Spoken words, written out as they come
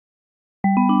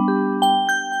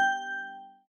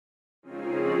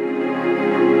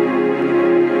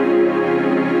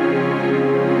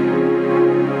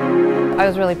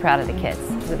was really proud of the kids.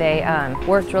 They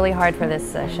worked really hard for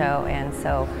this show, and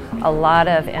so a lot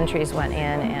of entries went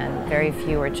in and very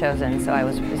few were chosen, so I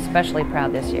was especially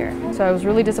proud this year. So I was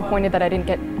really disappointed that I didn't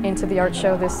get into the art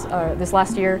show this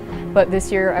last year, but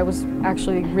this year I was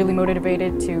actually really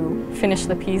motivated to finish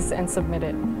the piece and submit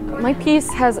it. My piece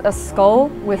has a skull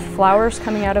with flowers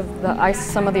coming out of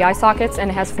some of the eye sockets, and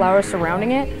it has flowers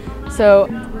surrounding it. So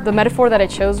the metaphor that I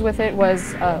chose with it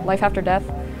was life after death.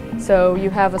 So you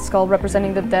have a skull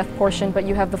representing the death portion, but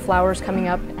you have the flowers coming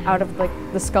up out of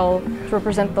the skull to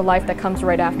represent the life that comes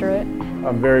right after it.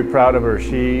 I'm very proud of her.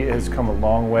 She has come a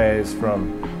long ways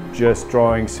from just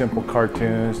drawing simple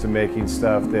cartoons to making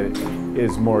stuff that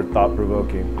is more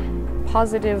thought-provoking.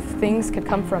 Positive things could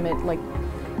come from it. Like,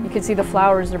 you could see the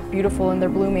flowers, they're beautiful and they're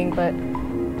blooming, but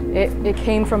it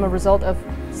came from a result of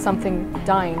something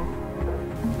dying.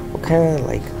 Well, kind of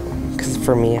like, because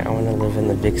for me, I want to live in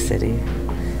the big city.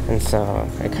 And so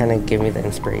it kind of gave me the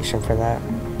inspiration for that.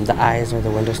 The eyes are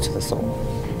the windows to the soul.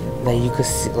 That you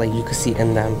could see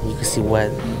in them, you could see what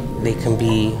they can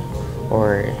be,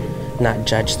 or not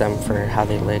judge them for how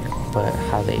they look, but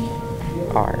how they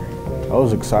are. I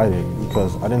was excited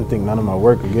because I didn't think none of my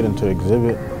work could get into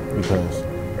exhibit because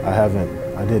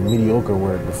I did mediocre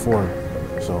work before.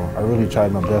 So I really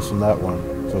tried my best on that one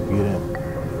so it could get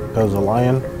in. Because a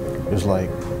lion is like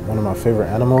one of my favorite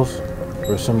animals.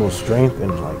 For a symbol of strength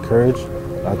and like courage.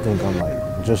 I think I'm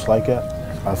like just like it.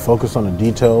 I focus on the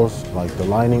details, like the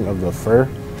lining of the fur,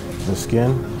 the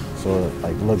skin, so it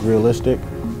like look realistic.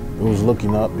 It was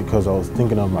looking up because I was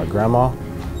thinking of my grandma,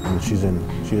 and she's in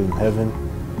heaven,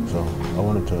 so I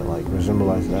wanted to like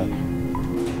resemblize that.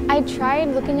 I tried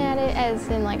looking at it as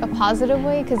in like a positive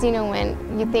way, because you know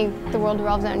when you think the world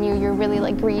revolves around you, you're really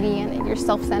like greedy and you're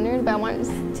self-centered. But I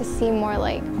wanted to see more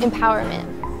like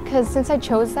empowerment. Because since I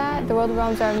chose that, the world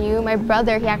revolves around you, my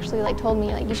brother, he actually like told me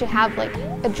like you should have like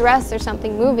a dress or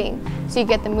something moving so you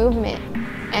get the movement.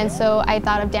 And so I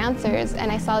thought of dancers,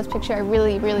 and I saw this picture I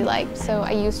really, really liked, so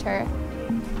I used her.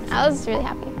 I was really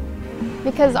happy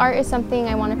because art is something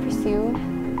I want to pursue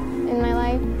in my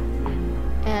life,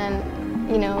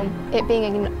 and you know, it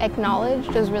being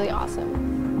acknowledged was really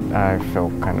awesome. I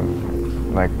felt kind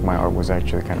of like my art was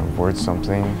actually kind of worth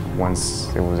something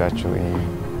once it was actually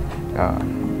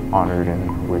honored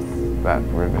and with that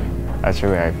ribbon.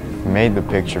 Actually, I made the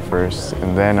picture first,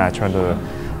 and then I tried to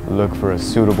look for a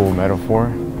suitable metaphor.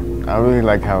 I really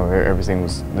liked how everything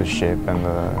was, the ship and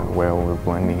the whale were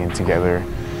blending in together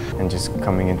and just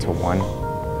coming into one.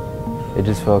 It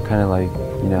just felt kind of like,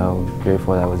 you know,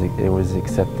 grateful that it was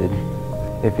accepted.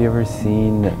 If you ever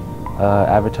seen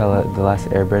Avatar: The Last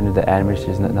Airbender, the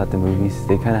animations, not the movies,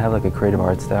 they kind of have like a creative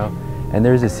art style. And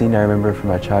there's a scene I remember from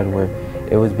my childhood where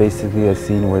it was basically a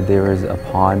scene where there was a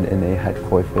pond and they had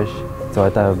koi fish. So I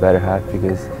thought of Better Half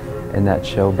because in that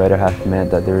show, Better Half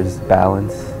meant that there was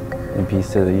balance and peace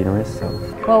to the universe. So.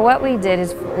 Well, what we did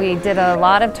is we did a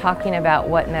lot of talking about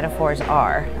what metaphors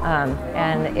are.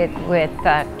 And with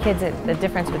kids, the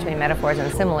difference between metaphors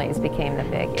and similes became the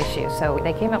big issue. So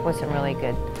they came up with some really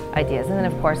good ideas. And then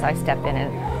of course I step in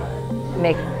and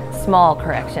make small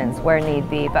corrections where need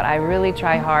be, but I really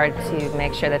try hard to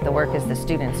make sure that the work is the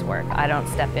students' work. I don't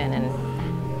step in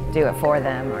and do it for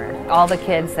them. Or all the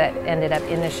kids that ended up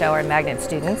in the show are magnet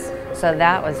students, so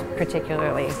that was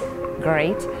particularly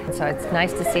great. So it's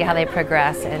nice to see how they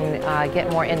progress and get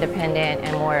more independent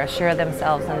and more assured of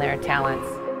themselves and their talents.